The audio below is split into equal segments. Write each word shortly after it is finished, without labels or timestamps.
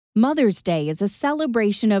Mother's Day is a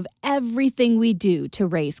celebration of everything we do to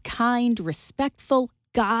raise kind, respectful,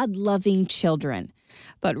 God-loving children.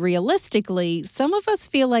 But realistically, some of us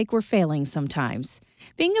feel like we're failing sometimes.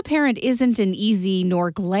 Being a parent isn't an easy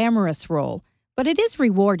nor glamorous role, but it is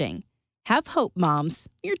rewarding. Have hope, moms.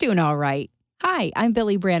 You're doing all right. Hi, I'm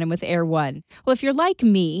Billy Brannon with Air One. Well, if you're like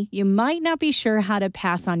me, you might not be sure how to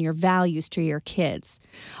pass on your values to your kids.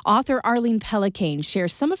 Author Arlene Pellicane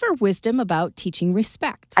shares some of her wisdom about teaching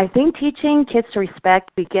respect. I think teaching kids to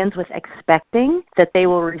respect begins with expecting that they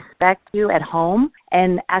will respect you at home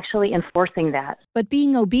and actually enforcing that. But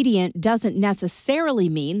being obedient doesn't necessarily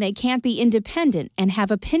mean they can't be independent and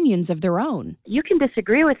have opinions of their own. You can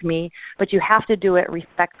disagree with me, but you have to do it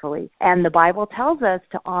respectfully. And the Bible tells us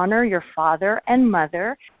to honor your father and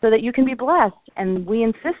mother so that you can be blessed. And we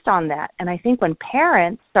insist on that. And I think when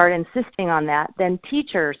parents start insisting on that, then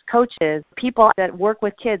teachers, coaches, people that work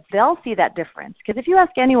with kids, they'll see that difference. Because if you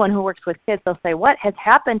ask anyone who works with kids, they'll say, what has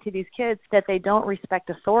happened to these kids that they don't respect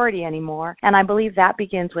authority anymore? And I believe that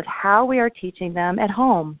begins with how we are teaching them at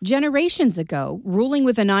home. Generations ago, ruling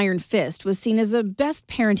with an iron fist was seen as the best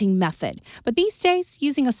parenting method. But these days,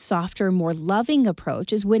 using a softer, more loving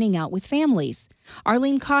approach is winning out with families.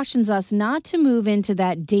 Arlene cautions us not to move into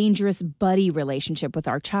that dangerous buddy relationship with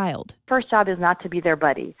our child. First job is not to be their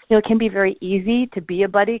buddy. It can be very easy to be a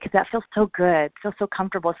buddy because that feels so good, feels so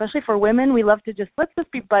comfortable. Especially for women, we love to let's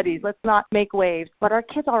just be buddies. Let's not make waves. But our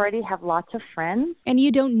kids already have lots of friends. And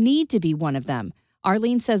you don't need to be one of them.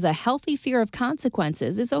 Arlene says a healthy fear of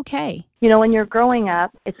consequences is okay. You know, when you're growing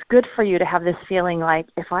up, it's good for you to have this feeling like,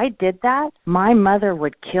 if I did that, my mother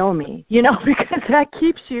would kill me, because that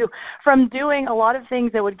keeps you from doing a lot of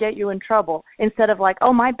things that would get you in trouble. Instead of like,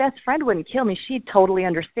 oh, my best friend wouldn't kill me. She'd totally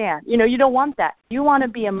understand. You don't want that. You want to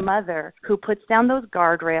be a mother who puts down those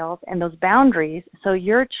guardrails and those boundaries so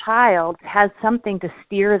your child has something to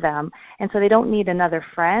steer them. And so they don't need another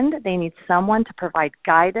friend. They need someone to provide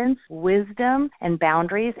guidance, wisdom, and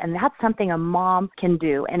boundaries. And that's something a mom can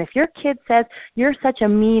do. And if your kid says, you're such a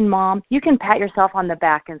mean mom, you can pat yourself on the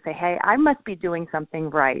back and say, hey, I must be doing something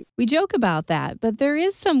right. We joke about that, but there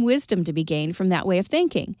is some wisdom to be gained from that way of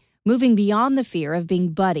thinking. Moving beyond the fear of being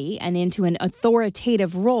buddy and into an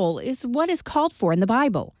authoritative role is what is called for in the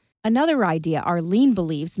Bible. Another idea Arlene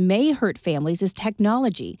believes may hurt families is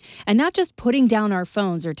technology, and not just putting down our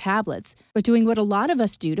phones or tablets, but doing what a lot of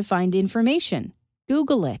us do to find information.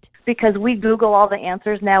 Google it. Because we Google all the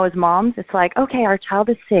answers now as moms. It's like, okay, our child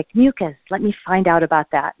is sick, mucus, let me find out about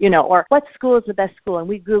that, or what school is the best school, and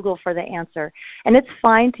we Google for the answer. And it's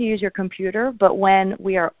fine to use your computer, but when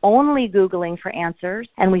we are only Googling for answers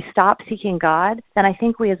and we stop seeking God, then I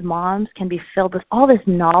think we as moms can be filled with all this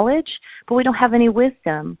knowledge, but we don't have any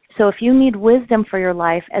wisdom. So if you need wisdom for your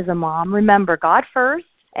life as a mom, remember God first,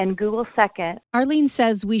 and Google second. Arlene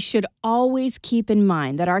says we should always keep in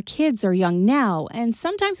mind that our kids are young now, and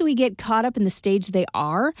sometimes we get caught up in the stage they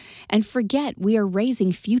are and forget we are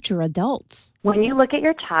raising future adults. When you look at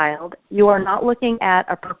your child, you are not looking at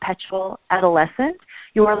a perpetual adolescent.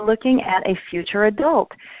 You are looking at a future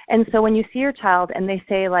adult. And so when you see your child and they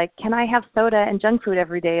say, like, can I have soda and junk food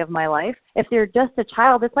every day of my life? If they're just a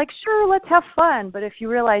child, it's like, sure, let's have fun. But if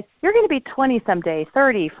you realize you're going to be 20 someday,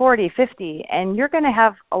 30, 40, 50, and you're going to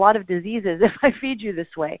have a lot of diseases if I feed you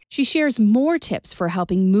this way. She shares more tips for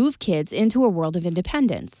helping move kids into a world of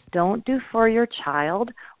independence. Don't do for your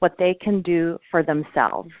child what they can do for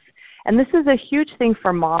themselves. And this is a huge thing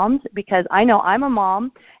for moms because I know I'm a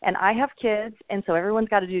mom and I have kids, and so everyone's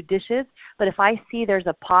got to do dishes. But if I see there's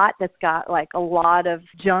a pot that's got like a lot of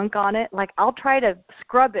junk on it, like I'll try to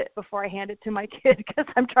scrub it before I hand it to my kid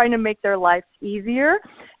because I'm trying to make their life easier.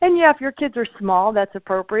 And yeah, if your kids are small, that's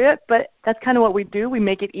appropriate, but that's kind of what we do. We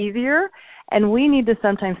make it easier, and we need to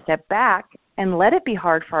sometimes step back and let it be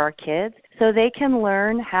hard for our kids so they can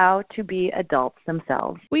learn how to be adults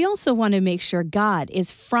themselves. We also want to make sure God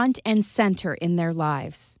is front and center in their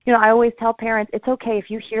lives. I always tell parents, it's okay if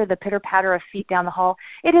you hear the pitter-patter of feet down the hall.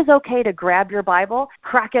 It is okay to grab your Bible,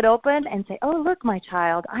 crack it open, and say, oh, look, my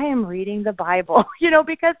child, I am reading the Bible.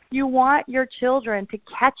 Because you want your children to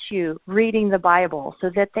catch you reading the Bible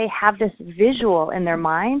so that they have this visual in their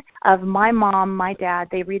mind of my mom, my dad,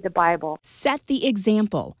 they read the Bible. Set the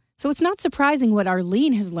example. So it's not surprising what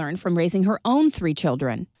Arlene has learned from raising her own 3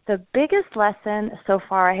 children. The biggest lesson so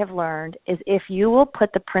far I have learned is if you will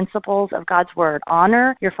put the principles of God's Word,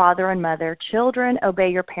 honor your father and mother, children,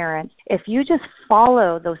 obey your parents, if you just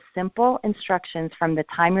follow those simple instructions from the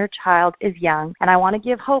time your child is young, and I want to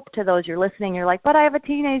give hope to those you're listening, you're like, but I have a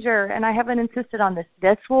teenager and I haven't insisted on this.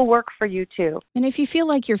 This will work for you too. And if you feel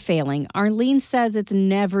like you're failing, Arlene says it's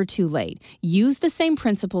never too late. Use the same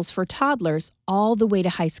principles for toddlers all the way to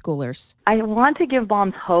high schoolers. I want to give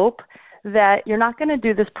moms hope that you're not going to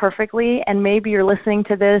do this perfectly, and maybe you're listening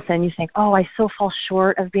to this and you think, oh, I so fall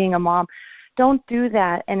short of being a mom. Don't do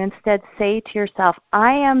that, and instead say to yourself,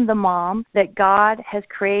 I am the mom that God has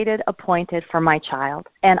created, appointed for my child,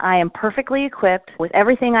 and I am perfectly equipped with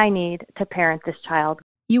everything I need to parent this child.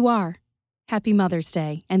 You are. Happy Mother's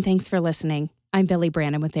Day, and thanks for listening. I'm Billy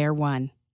Brannon with Air One.